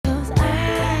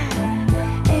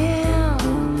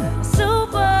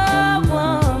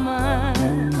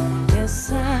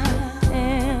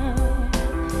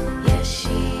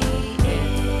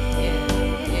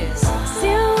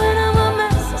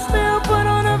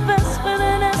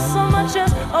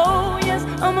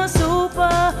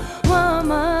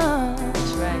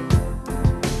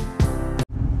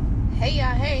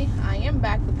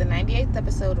the 98th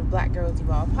episode of Black Girls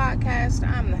Evolve podcast.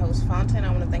 I'm the host, Fountain. I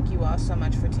want to thank you all so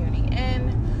much for tuning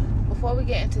in. Before we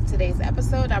get into today's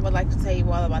episode, I would like to tell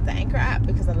you all about the Anchor app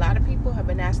because a lot of people have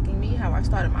been asking me how I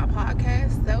started my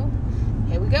podcast. So,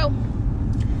 here we go.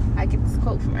 I get this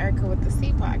quote from Erica with the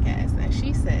C podcast, and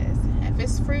she says, if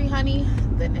it's free, honey,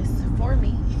 then it's for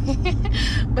me.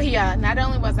 But yeah, not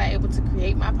only was I able to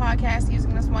create my podcast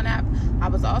using this one app, I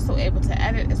was also able to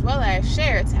edit as well as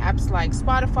share it to apps like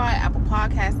Spotify, Apple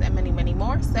Podcasts, and many, many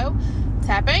more. So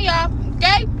tap in, y'all.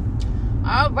 Okay?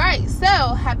 All right. So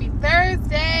happy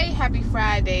Thursday. Happy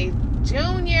Friday,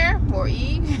 Junior or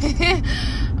Eve.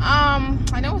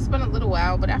 I know it's been a little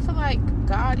while, but I feel like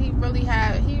God,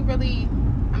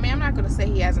 I'm not going to say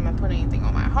he hasn't been putting anything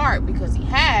on my heart because he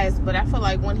has, but I feel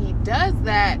like when he does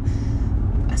that,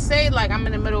 say like I'm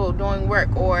in the middle of doing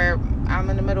work or I'm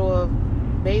in the middle of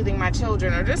bathing my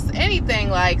children or just anything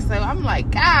so I'm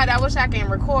like, God, I wish I can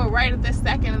record right at this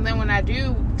second, and then when I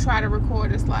do try to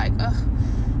record, it's like,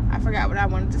 I forgot what I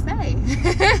wanted to say.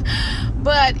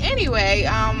 But anyway,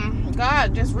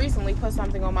 God just recently put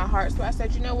something on my heart, so I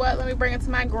said, you know what, let me bring it to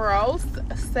my girls.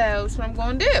 So that's what I'm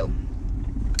going to do.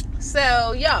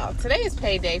 So, y'all, today is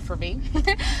payday for me.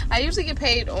 I usually get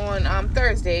paid on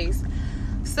Thursdays.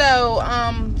 So,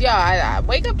 I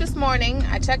wake up this morning.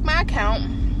 I check my account.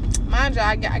 Mind you,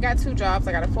 I got two jobs.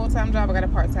 I got a full-time job. I got a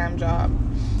part-time job.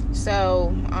 So,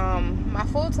 my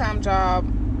full-time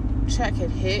job check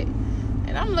had hit.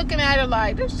 And I'm looking at it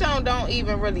like, this don't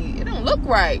it don't look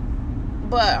right.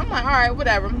 But I'm like, all right,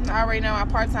 whatever. I already know my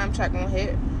part-time check won't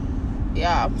hit.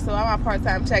 Yeah, so my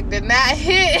part-time check did not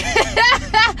hit.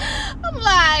 I'm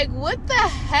like, what the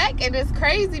heck? And it's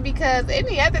crazy because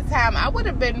any other time I would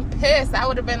have been pissed. I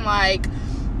would have been like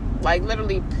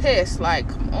literally pissed. Like,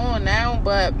 come on now.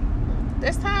 But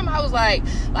this time I was like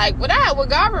what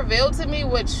God revealed to me,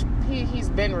 which he's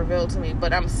been revealed to me,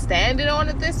 but I'm standing on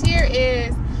it this year,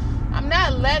 is I'm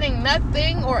not letting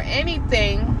nothing or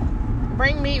anything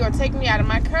bring me or take me out of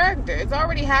my character. It's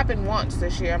already happened once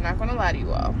this year. I'm not going to lie to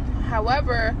you all.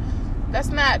 However, that's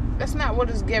not what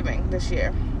it's giving this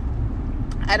year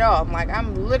at all.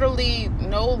 I'm literally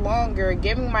no longer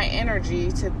giving my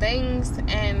energy to things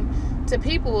and to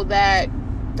people that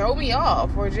throw me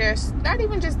off, or just not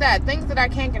even just that, things that I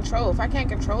can't control. If I can't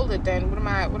control it, then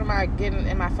what am I getting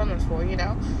in my feelings for, you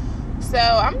know? So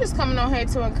I'm just coming on here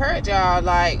to encourage y'all.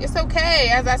 It's okay,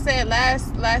 as I said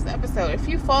last episode, if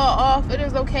you fall off, it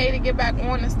is okay to get back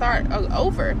on and start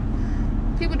over.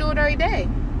 People do it every day,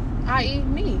 i.e.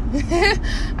 me.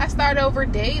 I start over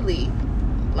daily,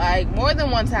 more than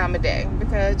one time a day,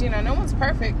 because no one's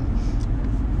perfect.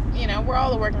 We're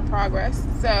all a work in progress.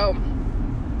 So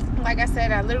like I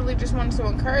said, I literally just wanted to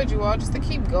encourage you all just to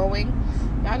keep going.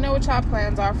 Y'all know what y'all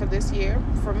plans are for this year.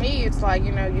 For me, it's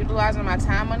utilizing my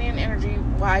time, money, and energy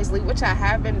wisely, which I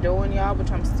have been doing, y'all, which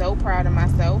I'm so proud of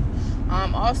myself.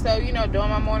 Also, doing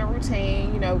my morning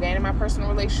routine, gaining my personal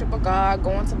relationship with God,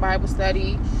 going to Bible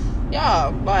study.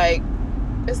 Y'all,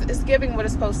 it's giving what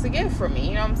it's supposed to give for me,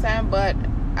 you know what I'm saying? But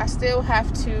I still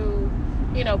have to,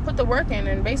 put the work in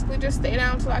and basically just stay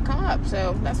down till I come up.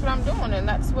 So that's what I'm doing, and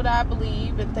that's what I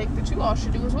believe and think that you all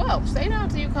should do as well. Stay down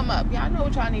till you come up. Y'all know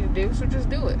what y'all need to do, so just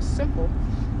do it. It's simple.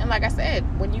 And like I said,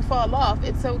 when you fall off,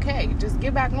 it's okay. Just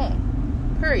get back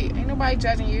on. Period. Ain't nobody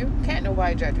judging you. Can't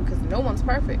nobody judge you because no one's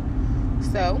perfect.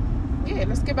 So, yeah,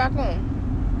 let's get back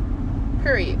on.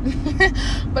 Period.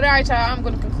 But alright, y'all, I'm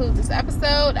going to conclude this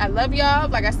episode. I love y'all.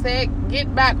 Like I said,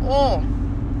 get back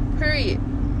on. Period.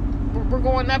 We're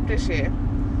going up this year.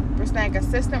 We're staying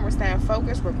consistent. We're staying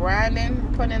focused. We're grinding.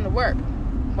 We're putting in the work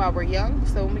while we're young.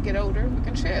 So when we get older, we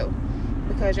can chill.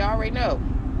 Because y'all already know,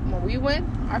 when we win,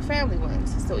 our family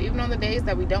wins. So even on the days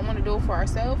that we don't want to do it for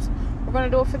ourselves, we're going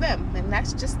to do it for them. And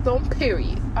that's just on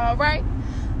period. Alright?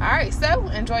 Alright, so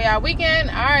enjoy y'all weekend.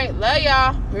 Alright, love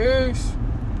y'all. Peace.